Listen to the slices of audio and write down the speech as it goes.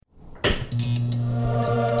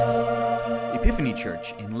Epiphany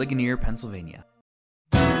Church in Ligonier, Pennsylvania.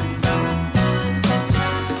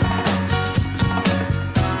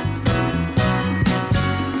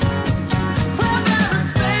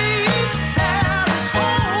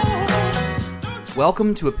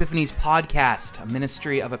 Welcome to Epiphany's podcast, a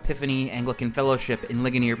ministry of Epiphany Anglican Fellowship in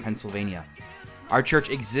Ligonier, Pennsylvania. Our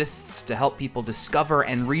church exists to help people discover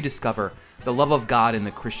and rediscover the love of God in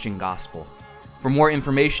the Christian gospel. For more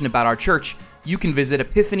information about our church, you can visit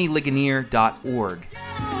epiphanyligonier.org.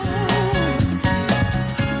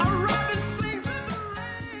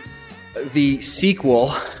 The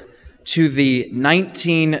sequel to the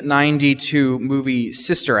 1992 movie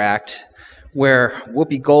Sister Act, where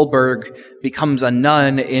Whoopi Goldberg becomes a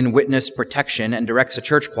nun in witness protection and directs a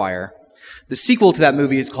church choir. The sequel to that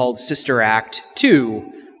movie is called Sister Act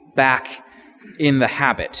 2, Back in the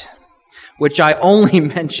Habit, which I only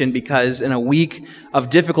mention because in a week of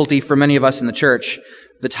difficulty for many of us in the church,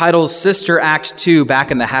 the title Sister Act 2, Back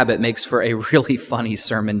in the Habit makes for a really funny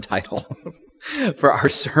sermon title for our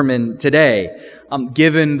sermon today,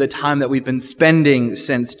 given the time that we've been spending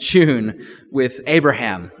since June with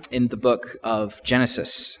Abraham in the book of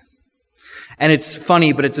Genesis. And it's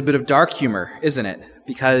funny, but it's a bit of dark humor, isn't it?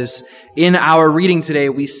 Because in our reading today,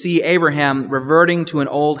 we see Abraham reverting to an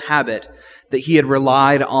old habit that he had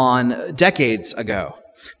relied on decades ago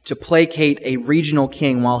to placate a regional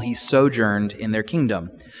king while he sojourned in their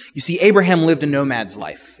kingdom. You see, Abraham lived a nomad's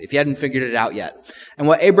life, if you hadn't figured it out yet. And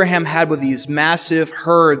what Abraham had were these massive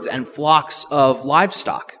herds and flocks of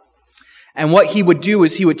livestock. And what he would do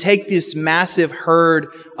is he would take this massive herd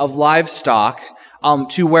of livestock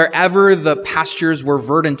to wherever the pastures were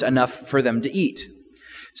verdant enough for them to eat.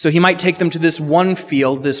 So he might take them to this one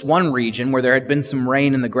field, this one region where there had been some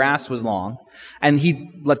rain and the grass was long, and he'd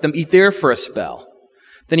let them eat there for a spell.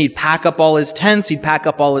 Then he'd pack up all his tents, he'd pack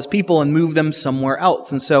up all his people and move them somewhere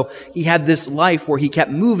else. And so he had this life where he kept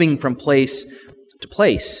moving from place to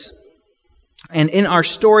place. And in our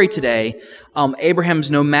story today, Abraham's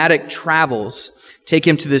nomadic travels take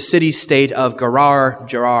him to the city-state of Gerar.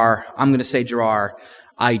 I'm going to say Gerar.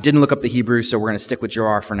 I didn't look up the Hebrew, so we're going to stick with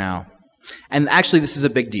Gerar for now. And actually, this is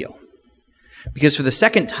a big deal. Because for the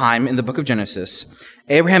second time in the book of Genesis,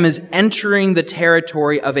 Abraham is entering the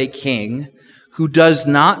territory of a king who does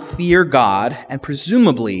not fear God and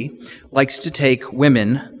presumably likes to take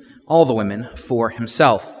women, all the women, for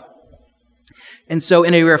himself. And so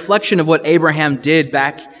in a reflection of what Abraham did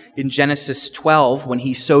back in Genesis 12 when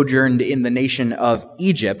he sojourned in the nation of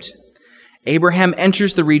Egypt, Abraham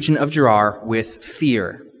enters the region of Gerar with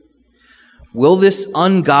fear. Will this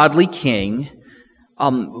ungodly king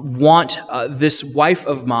want this wife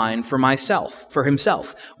of mine for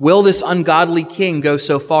himself? Will this ungodly king go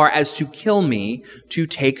so far as to kill me to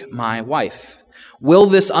take my wife? Will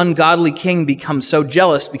this ungodly king become so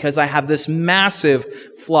jealous because I have this massive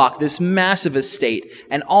flock, this massive estate,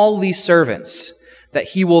 and all these servants, that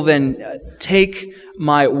he will then take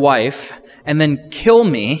my wife and then kill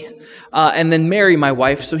me and then marry my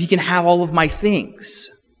wife so he can have all of my things?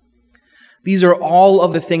 These are all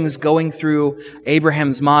of the things going through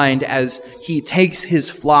Abraham's mind as he takes his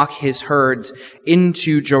flock, his herds,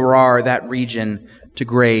 into Gerar, that region, to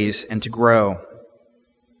graze and to grow.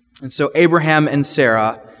 And so Abraham and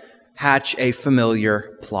Sarah hatch a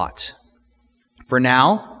familiar plot. For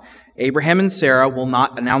now, Abraham and Sarah will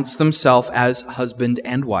not announce themselves as husband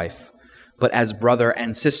and wife, but as brother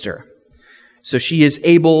and sister. So she is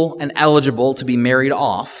able and eligible to be married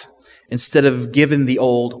off, instead of given the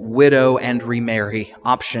old widow and remarry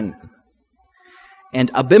option.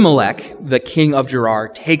 And Abimelech, the king of Gerar,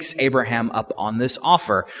 takes Abraham up on this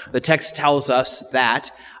offer. The text tells us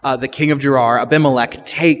that the king of Gerar, Abimelech,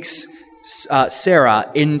 takes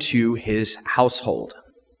Sarah into his household.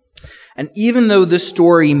 And even though this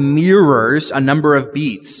story mirrors a number of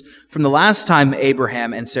beats from the last time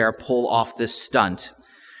Abraham and Sarah pull off this stunt,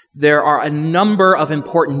 there are a number of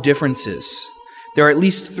important differences. There are at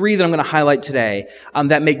least three that I'm going to highlight today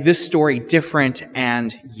that make this story different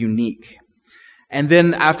and unique. And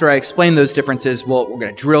then after I explain those differences, we're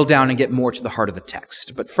going to drill down and get more to the heart of the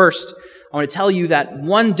text. But first, I want to tell you that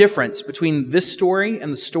one difference between this story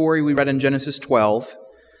and the story we read in Genesis 12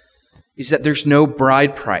 is that there's no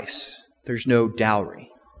bride price. There's no dowry.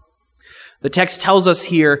 The text tells us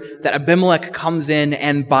here that Abimelech comes in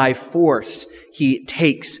and by force he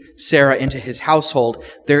takes Sarah into his household.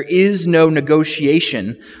 There is no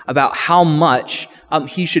negotiation about how much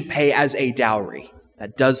he should pay as a dowry.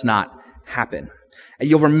 That does not happen. And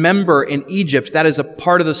you'll remember in Egypt, that is a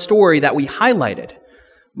part of the story that we highlighted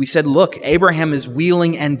We said, look, Abraham is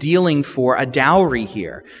wheeling and dealing for a dowry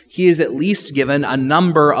here. He is at least given a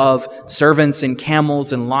number of servants and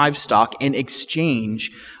camels and livestock in exchange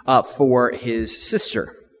for his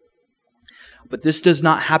sister. But this does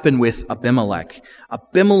not happen with Abimelech.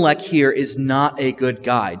 Abimelech here is not a good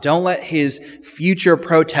guy. Don't let his future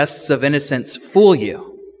protests of innocence fool you.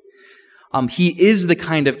 He is the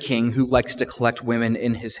kind of king who likes to collect women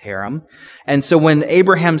in his harem. And so when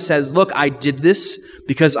Abraham says, look, I did this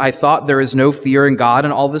because I thought there is no fear in God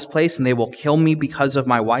in all this place and they will kill me because of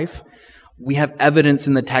my wife, we have evidence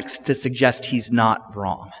in the text to suggest he's not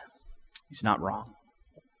wrong. He's not wrong.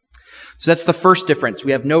 So that's the first difference.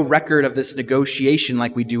 We have no record of this negotiation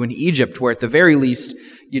like we do in Egypt, where at the very least,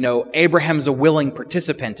 Abraham's a willing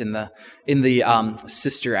participant in the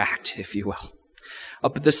sister act, if you will.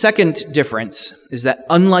 But the second difference is that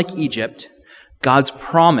unlike Egypt, God's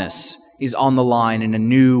promise is on the line in a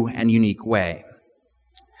new and unique way.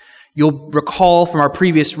 You'll recall from our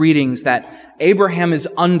previous readings that Abraham is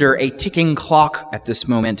under a ticking clock at this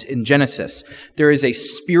moment in Genesis. There is a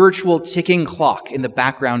spiritual ticking clock in the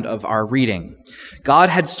background of our reading. God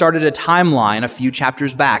had started a timeline a few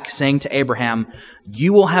chapters back saying to Abraham,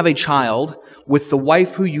 you will have a child with the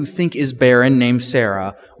wife who you think is barren named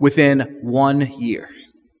Sarah within 1 year.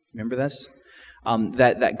 Remember this?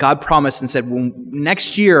 That God promised and said, well,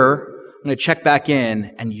 next year, I'm going to check back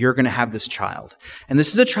in and you're going to have this child. And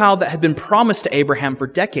this is a child that had been promised to Abraham for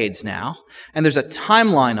decades now. And there's a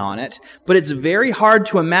timeline on it, but it's very hard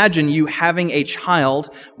to imagine you having a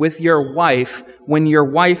child with your wife when your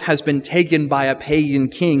wife has been taken by a pagan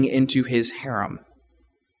king into his harem.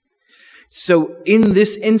 So in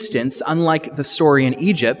this instance, unlike the story in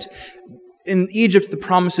Egypt, the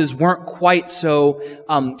promises weren't quite so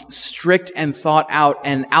strict and thought out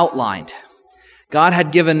and outlined. God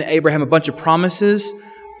had given Abraham a bunch of promises,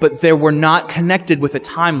 but they were not connected with a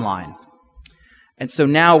timeline. And so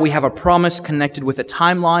now we have a promise connected with a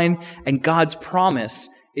timeline, and God's promise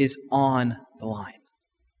is on the line.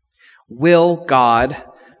 Will God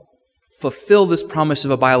fulfill this promise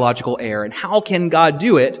of a biological heir? And how can God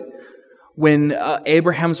do it when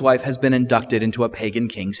Abraham's wife has been inducted into a pagan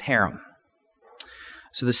king's harem?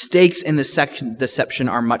 So the stakes in this deception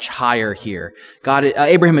are much higher here.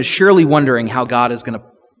 Abraham is surely wondering how God is going to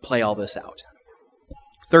play all this out.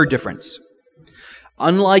 Third difference.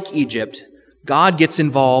 Unlike Egypt, God gets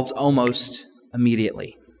involved almost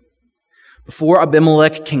immediately. Before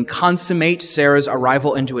Abimelech can consummate Sarah's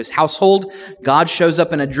arrival into his household, God shows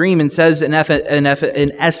up in a dream and says, in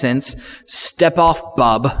essence, step off,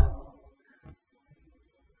 bub.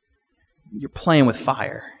 You're playing with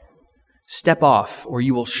fire. Step off, or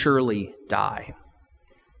you will surely die.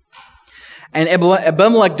 And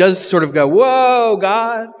Abimelech does sort of go, whoa,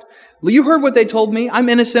 God, you heard what they told me. I'm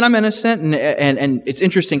innocent. And it's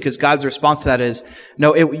interesting because God's response to that is,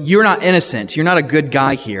 no, you're not innocent. You're not a good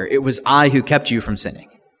guy here. It was I who kept you from sinning.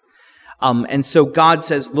 And so God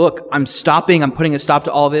says, look, I'm putting a stop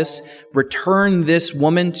to all this. Return this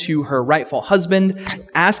woman to her rightful husband.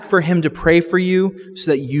 Ask for him to pray for you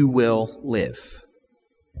so that you will live.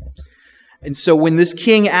 And so when this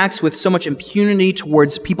king acts with so much impunity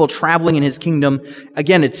towards people traveling in his kingdom,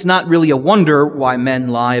 again, it's not really a wonder why men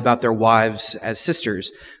lie about their wives as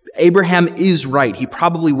sisters. Abraham is right. He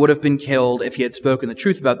probably would have been killed if he had spoken the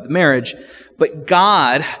truth about the marriage, but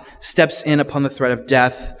God steps in upon the threat of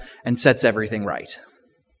death and sets everything right.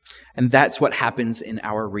 And that's what happens in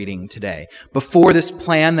our reading today. Before this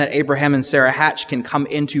plan that Abraham and Sarah hatch can come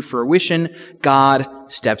into fruition, God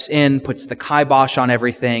steps in, puts the kibosh on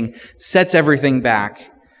everything, sets everything back,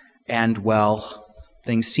 and, well,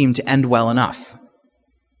 things seem to end well enough.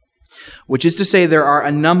 Which is to say, there are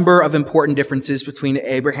a number of important differences between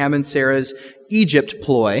Abraham and Sarah's Egypt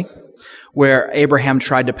ploy, where Abraham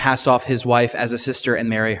tried to pass off his wife as a sister and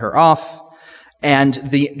marry her off, and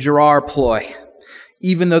the Gerar ploy.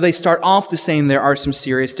 Even though they start off the same, there are some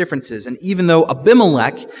serious differences. And even though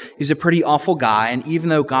Abimelech is a pretty awful guy, and even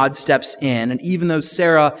though God steps in, and even though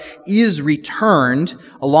Sarah is returned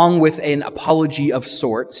along with an apology of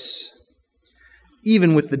sorts,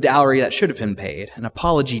 even with the dowry that should have been paid, an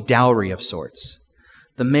apology dowry of sorts,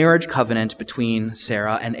 the marriage covenant between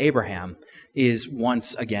Sarah and Abraham is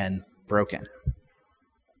once again broken.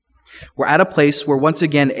 We're at a place where once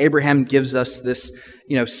again Abraham gives us this,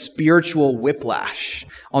 spiritual whiplash.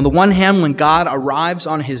 On the one hand, when God arrives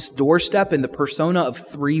on his doorstep in the persona of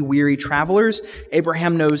 3 weary travelers,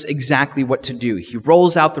 Abraham knows exactly what to do. He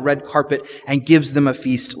rolls out the red carpet and gives them a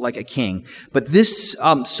feast like a king. But this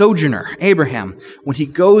sojourner, Abraham, when he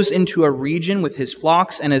goes into a region with his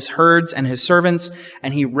flocks and his herds and his servants,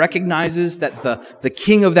 and he recognizes that the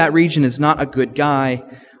king of that region is not a good guy,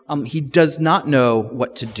 he does not know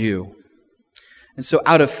what to do. And so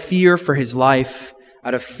out of fear for his life,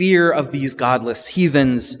 out of fear of these godless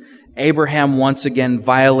heathens, Abraham once again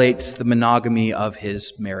violates the monogamy of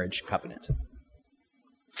his marriage covenant.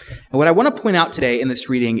 And what I want to point out today in this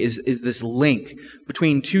reading is this link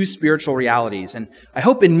between 2 spiritual realities. And I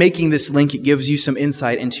hope in making this link, it gives you some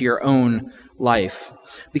insight into your own life.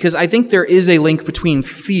 Because I think there is a link between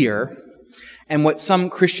fear and what some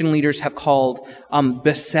Christian leaders have called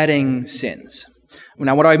besetting sins.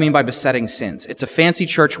 Now, what do I mean by besetting sins? It's a fancy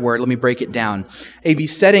church word. Let me break it down. A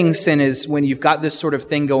besetting sin is when you've got this sort of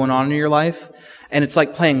thing going on in your life, and it's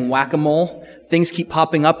like playing whack-a-mole. Things keep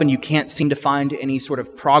popping up, and you can't seem to find any sort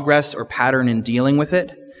of progress or pattern in dealing with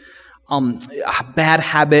it. A bad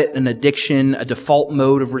habit, an addiction, a default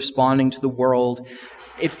mode of responding to the world.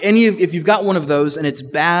 If you've got one of those, and it's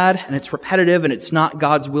bad, and it's repetitive, and it's not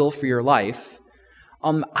God's will for your life,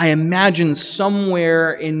 I imagine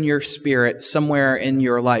somewhere in your spirit, somewhere in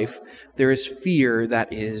your life, there is fear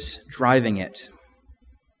that is driving it.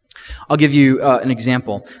 I'll give you an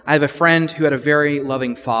example. I have a friend who had a very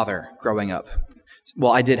loving father growing up.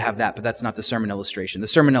 Well, I did have that, but that's not the sermon illustration. The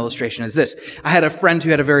sermon illustration is this. I had a friend who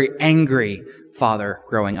had a very angry father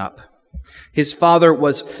growing up. His father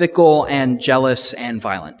was fickle and jealous and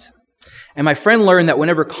violent. And my friend learned that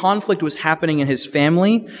whenever conflict was happening in his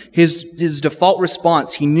family, his default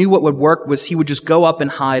response, he knew what would work, was he would just go up and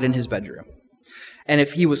hide in his bedroom. And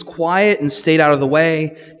if he was quiet and stayed out of the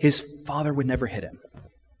way, his father would never hit him,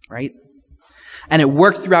 right? And it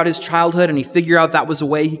worked throughout his childhood, and he figured out that was a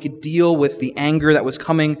way he could deal with the anger that was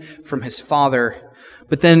coming from his father.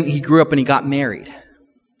 But then he grew up and he got married.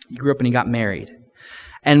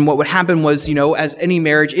 And what would happen was, as any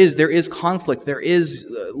marriage is, there is conflict. There is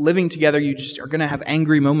living together. You just are going to have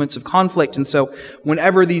angry moments of conflict. And so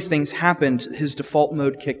whenever these things happened, his default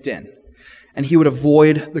mode kicked in. And he would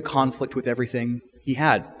avoid the conflict with everything he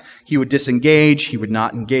had. He would disengage. He would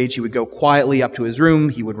not engage. He would go quietly up to his room.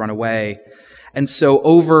 He would run away. And so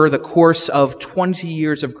over the course of 20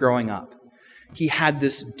 years of growing up, he had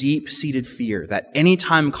this deep-seated fear that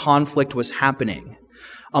anytime conflict was happening,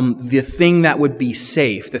 the thing that would be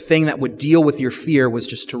safe, the thing that would deal with your fear was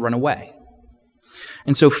just to run away.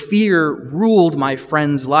 And so fear ruled my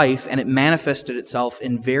friend's life, and it manifested itself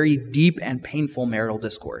in very deep and painful marital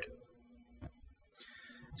discord.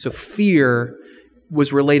 So fear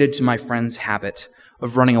was related to my friend's habit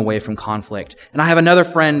of running away from conflict. And I have another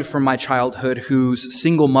friend from my childhood whose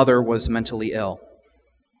single mother was mentally ill.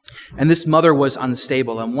 And this mother was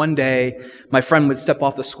unstable. And one day, my friend would step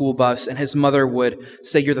off the school bus, and his mother would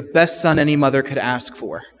say, "You're the best son any mother could ask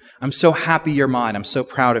for. I'm so happy you're mine. I'm so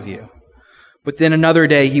proud of you." But then another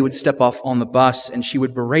day, he would step off on the bus, and she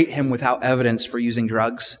would berate him without evidence for using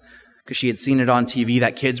drugs, because she had seen it on TV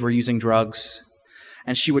that kids were using drugs.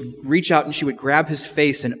 And she would reach out and she would grab his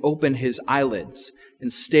face and open his eyelids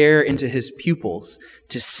and stare into his pupils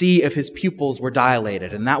to see if his pupils were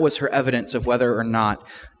dilated. And that was her evidence of whether or not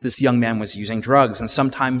this young man was using drugs. And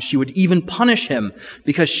sometimes she would even punish him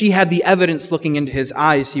because she had the evidence looking into his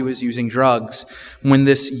eyes he was using drugs, when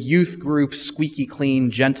this youth group squeaky clean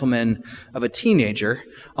gentleman of a teenager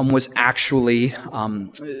was actually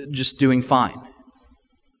just doing fine.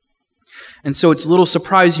 And so it's a little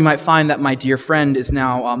surprise you might find that my dear friend is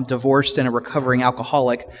now divorced and a recovering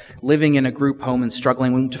alcoholic, living in a group home and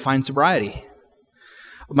struggling to find sobriety.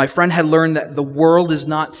 My friend had learned that the world is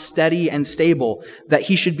not steady and stable, that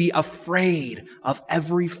he should be afraid of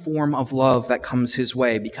every form of love that comes his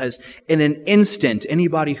way, because in an instant,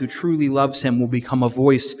 anybody who truly loves him will become a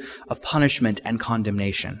voice of punishment and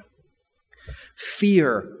condemnation.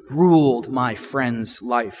 Fear ruled my friend's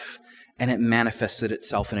life, and it manifested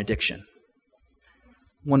itself in addiction.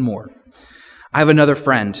 One more. I have another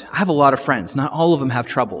friend. I have a lot of friends. Not all of them have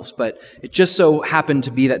troubles, but it just so happened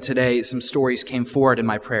to be that today some stories came forward in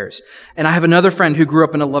my prayers. And I have another friend who grew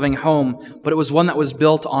up in a loving home, but it was one that was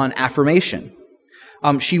built on affirmation.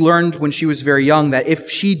 She learned when she was very young that if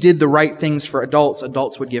she did the right things for adults,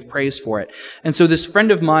 adults would give praise for it. And so this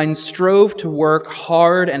friend of mine strove to work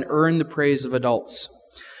hard and earn the praise of adults.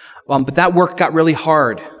 But that work got really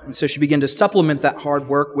hard. And so she began to supplement that hard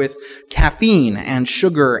work with caffeine and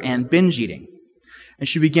sugar and binge eating. And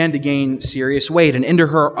she began to gain serious weight. And into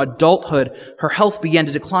her adulthood, her health began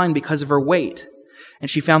to decline because of her weight. And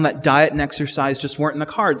she found that diet and exercise just weren't in the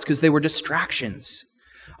cards because they were distractions.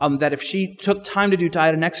 That if she took time to do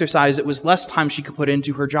diet and exercise, it was less time she could put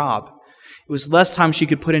into her job. It was less time she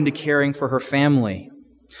could put into caring for her family.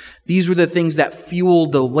 These were the things that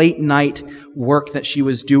fueled the late night work that she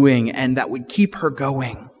was doing and that would keep her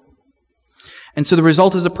going. And so the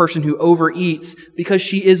result is a person who overeats because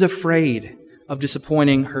she is afraid of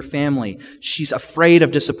disappointing her family. She's afraid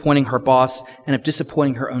of disappointing her boss and of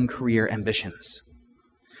disappointing her own career ambitions.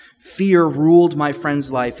 Fear ruled my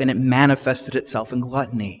friend's life, and it manifested itself in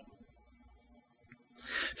gluttony.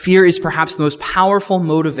 Fear is perhaps the most powerful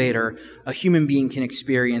motivator a human being can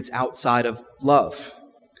experience outside of love.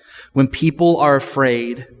 When people are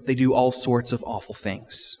afraid, they do all sorts of awful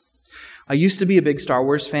things. I used to be a big Star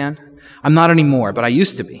Wars fan. I'm not anymore, but I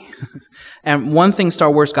used to be. And one thing Star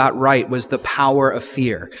Wars got right was the power of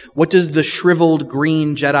fear. What does the shriveled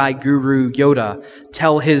green Jedi guru Yoda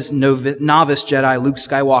tell his novice Jedi Luke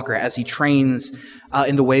Skywalker as he trains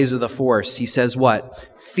in the ways of the Force? He says what?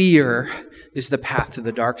 Fear is the path to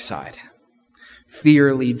the dark side.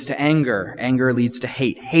 Fear leads to anger. Anger leads to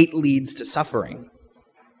hate. Hate leads to suffering.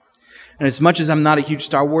 And as much as I'm not a huge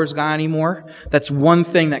Star Wars guy anymore, that's one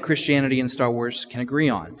thing that Christianity and Star Wars can agree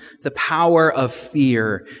on. The power of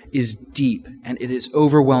fear is deep, and it is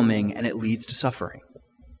overwhelming, and it leads to suffering.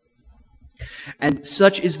 And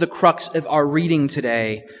such is the crux of our reading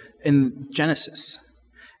today in Genesis.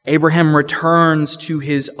 Abraham returns to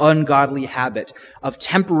his ungodly habit of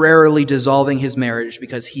temporarily dissolving his marriage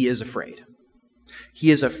because he is afraid. He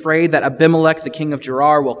is afraid that Abimelech, the king of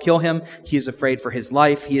Gerar, will kill him. He is afraid for his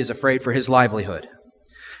life. He is afraid for his livelihood.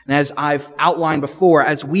 And as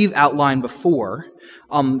we've outlined before,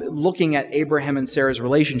 looking at Abraham and Sarah's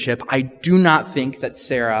relationship, I do not think that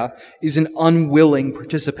Sarah is an unwilling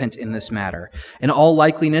participant in this matter. In all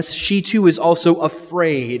likeliness, she too is also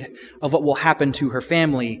afraid of what will happen to her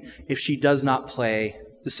family if she does not play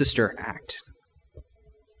the sister act.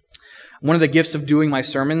 One of the gifts of doing my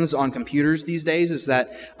sermons on computers these days is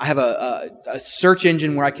that I have a search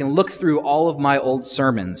engine where I can look through all of my old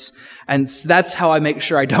sermons. And that's how I make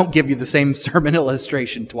sure I don't give you the same sermon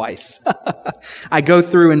illustration twice. I go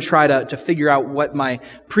through and try to figure out what my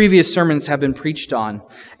previous sermons have been preached on.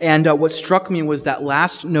 And what struck me was that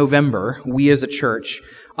last November, we as a church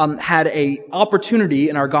had an opportunity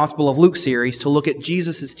in our Gospel of Luke series to look at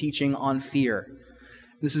Jesus' teaching on fear.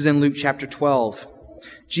 This is in Luke chapter 12.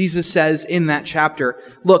 Jesus says in that chapter,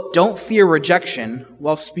 look, don't fear rejection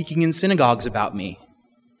while speaking in synagogues about me.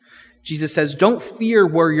 Jesus says, don't fear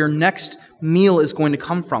where your next meal is going to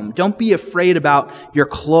come from. Don't be afraid about your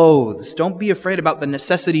clothes. Don't be afraid about the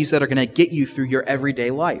necessities that are going to get you through your everyday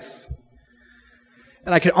life.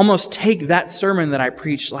 And I could almost take that sermon that I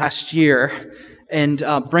preached last year and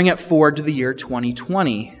bring it forward to the year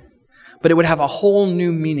 2020. But it would have a whole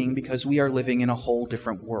new meaning because we are living in a whole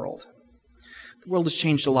different world. The world has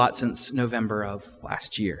changed a lot since November of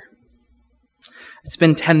last year. It's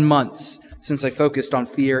been 10 months since I focused on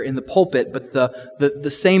fear in the pulpit, but the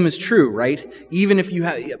same is true, right? Even if you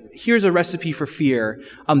have, here's a recipe for fear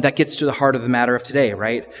that gets to the heart of the matter of today,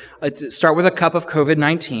 right? Start with a cup of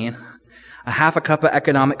COVID-19, a half a cup of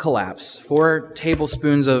economic collapse, 4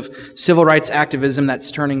 tablespoons of civil rights activism that's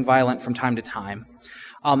turning violent from time to time.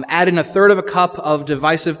 Add in a third of a cup of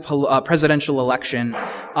divisive presidential election,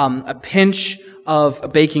 a pinch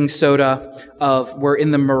of baking soda, of we're in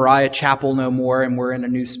the Moriah Chapel no more and we're in a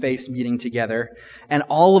new space meeting together. And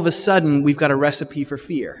all of a sudden, we've got a recipe for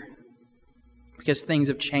fear. Because things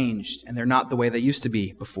have changed and they're not the way they used to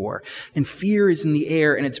be before. And fear is in the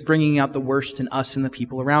air and it's bringing out the worst in us and the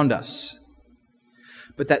people around us.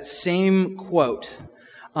 But that same quote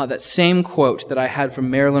that I had from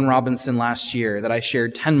Marilyn Robinson last year that I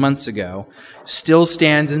shared 10 months ago still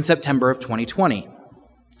stands in September of 2020.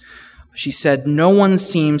 She said, "No one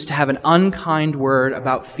seems to have an unkind word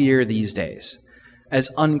about fear these days, as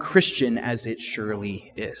unchristian as it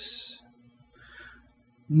surely is."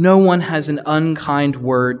 No one has an unkind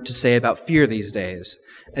word to say about fear these days,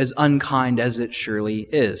 as unkind as it surely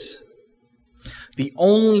is. The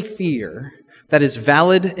only fear that is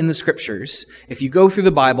valid in the Scriptures, if you go through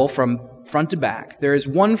the Bible from front to back, there is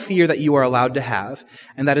one fear that you are allowed to have,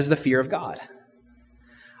 and that is the fear of God.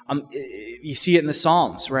 You see it in the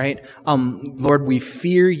Psalms, right? Lord, we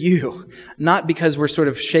fear you. Not because we're sort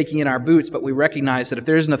of shaking in our boots, but we recognize that if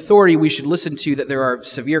there's an authority we should listen to, that there are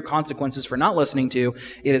severe consequences for not listening to,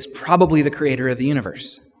 it is probably the creator of the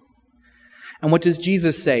universe. And what does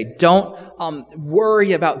Jesus say? Don't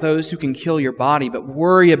worry about those who can kill your body, but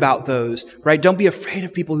worry about those, right? Don't be afraid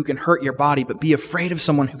of people who can hurt your body, but be afraid of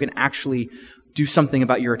someone who can actually do something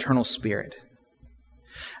about your eternal spirit.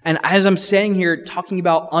 And as I'm saying here, talking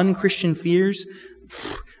about unchristian fears,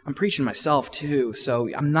 I'm preaching myself too, so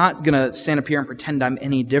I'm not going to stand up here and pretend I'm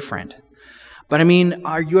any different. But I mean,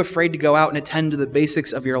 are you afraid to go out and attend to the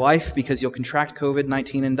basics of your life because you'll contract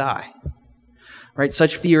COVID-19 and die? Right?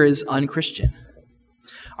 Such fear is unchristian.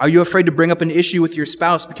 Are you afraid to bring up an issue with your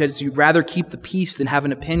spouse because you'd rather keep the peace than have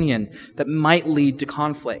an opinion that might lead to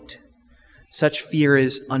conflict? Such fear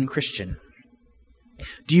is unchristian.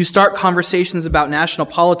 Do you start conversations about national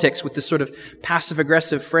politics with this sort of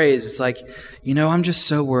passive-aggressive phrase? It's like, I'm just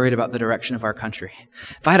so worried about the direction of our country.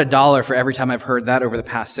 If I had $1 for every time I've heard that over the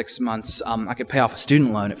past 6 months, I could pay off a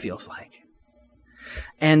student loan, it feels like.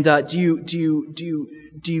 And do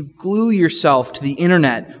you glue yourself to the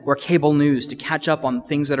internet or cable news to catch up on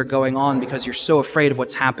things that are going on because you're so afraid of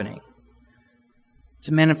what's happening? It's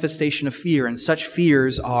a manifestation of fear, and such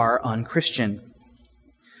fears are unchristian.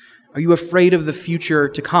 Are you afraid of the future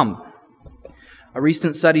to come? A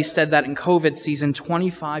recent study said that in COVID season,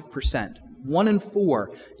 25%, 1 in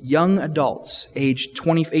 4 young adults aged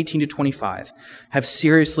 18 to 25 have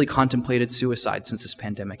seriously contemplated suicide since this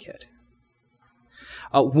pandemic hit.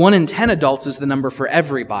 1 in 10 adults is the number for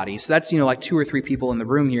everybody. So that's, like 2 or 3 people in the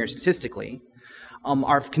room here statistically,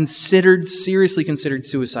 are seriously considered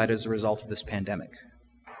suicide as a result of this pandemic.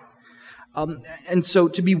 And so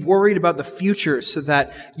to be worried about the future so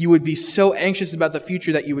that you would be so anxious about the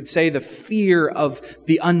future that you would say the fear of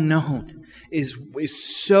the unknown is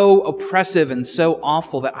so oppressive and so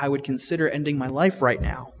awful that I would consider ending my life right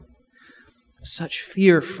now. Such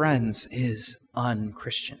fear, friends, is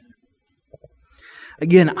unchristian.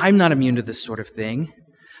 Again, I'm not immune to this sort of thing,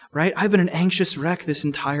 right? I've been an anxious wreck this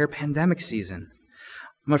entire pandemic season.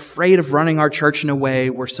 I'm afraid of running our church in a way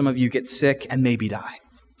where some of you get sick and maybe die.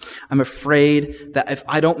 I'm afraid that if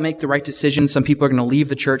I don't make the right decision, some people are going to leave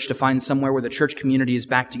the church to find somewhere where the church community is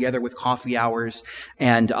back together with coffee hours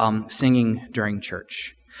and singing during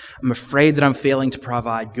church. I'm afraid that I'm failing to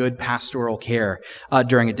provide good pastoral care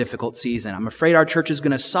during a difficult season. I'm afraid our church is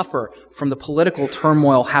going to suffer from the political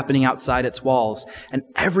turmoil happening outside its walls. And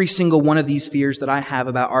every single one of these fears that I have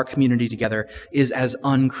about our community together is as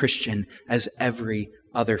unchristian as every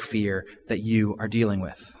other fear that you are dealing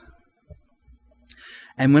with.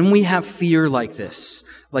 And when we have fear like this,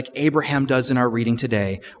 like Abraham does in our reading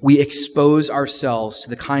today, we expose ourselves to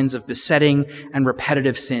the kinds of besetting and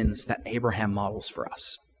repetitive sins that Abraham models for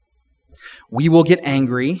us. We will get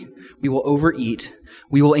angry, we will overeat,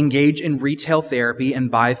 we will engage in retail therapy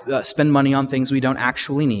and spend money on things we don't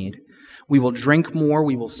actually need. We will drink more,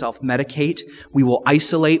 we will self-medicate, we will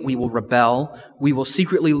isolate, we will rebel, we will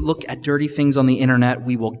secretly look at dirty things on the internet,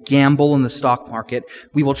 we will gamble in the stock market,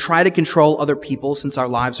 we will try to control other people since our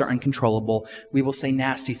lives are uncontrollable, we will say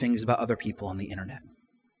nasty things about other people on the internet.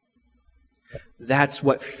 That's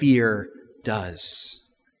what fear does.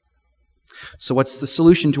 So what's the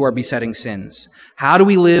solution to our besetting sins? How do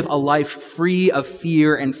we live a life free of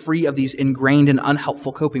fear and free of these ingrained and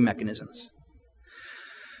unhelpful coping mechanisms?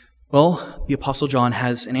 Well, the Apostle John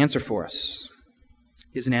has an answer for us.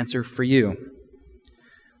 He has an answer for you.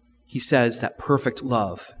 He says that perfect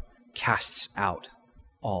love casts out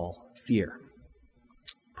all fear.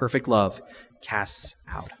 Perfect love casts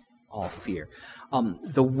out all fear.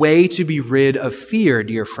 The way to be rid of fear,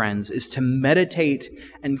 dear friends, is to meditate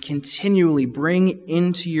and continually bring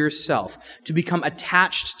into yourself, to become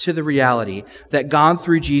attached to the reality that God,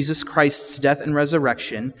 through Jesus Christ's death and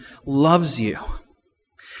resurrection, loves you.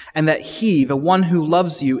 And that He, the one who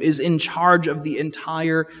loves you, is in charge of the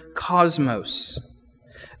entire cosmos.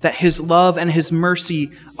 That His love and His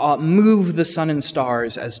mercy move the sun and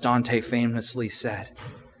stars, as Dante famously said.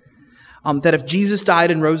 That if Jesus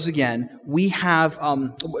died and rose again, we have,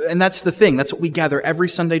 and that's the thing, that's what we gather every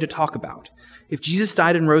Sunday to talk about. If Jesus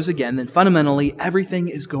died and rose again, then fundamentally everything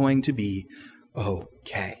is going to be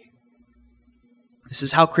okay. This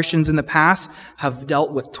is how Christians in the past have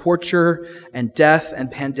dealt with torture and death and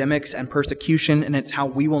pandemics and persecution, and it's how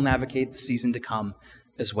we will navigate the season to come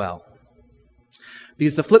as well.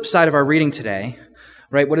 Because the flip side of our reading today,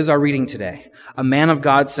 right, what is our reading today? A man of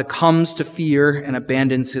God succumbs to fear and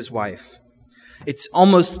abandons his wife. It's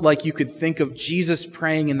almost like you could think of Jesus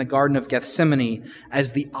praying in the Garden of Gethsemane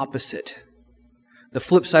as the opposite. The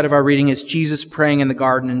flip side of our reading is Jesus praying in the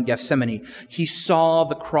garden in Gethsemane. He saw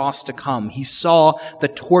the cross to come. He saw the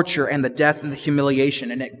torture and the death and the humiliation,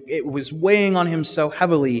 and it was weighing on him so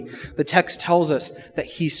heavily. The text tells us that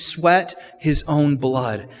he sweat his own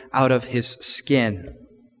blood out of his skin.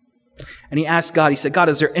 And he asked God, he said, God,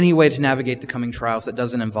 is there any way to navigate the coming trials that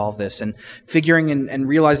doesn't involve this? And figuring and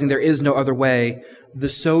realizing there is no other way, the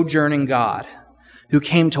sojourning God who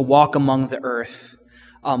came to walk among the earth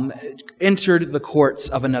entered the courts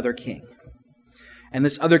of another king. And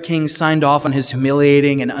this other king signed off on his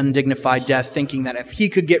humiliating and undignified death, thinking that if he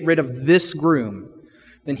could get rid of this groom,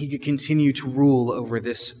 then he could continue to rule over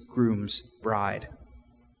this groom's bride.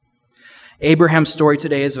 Abraham's story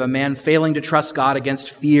today is of a man failing to trust God against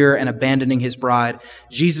fear and abandoning his bride.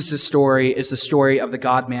 Jesus' story is the story of the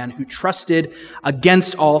God-man who trusted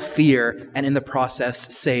against all fear and in the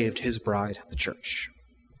process saved his bride, the church.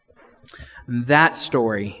 That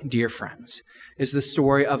story, dear friends, is the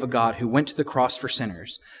story of a God who went to the cross for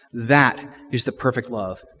sinners. That is the perfect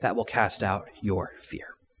love that will cast out your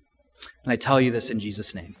fear. And I tell you this in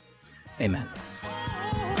Jesus' name. Amen.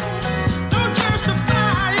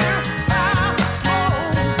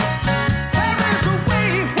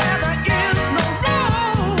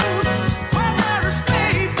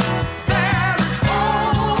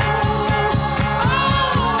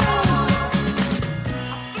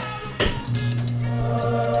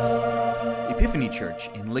 Epiphany Church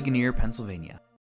in Ligonier, Pennsylvania.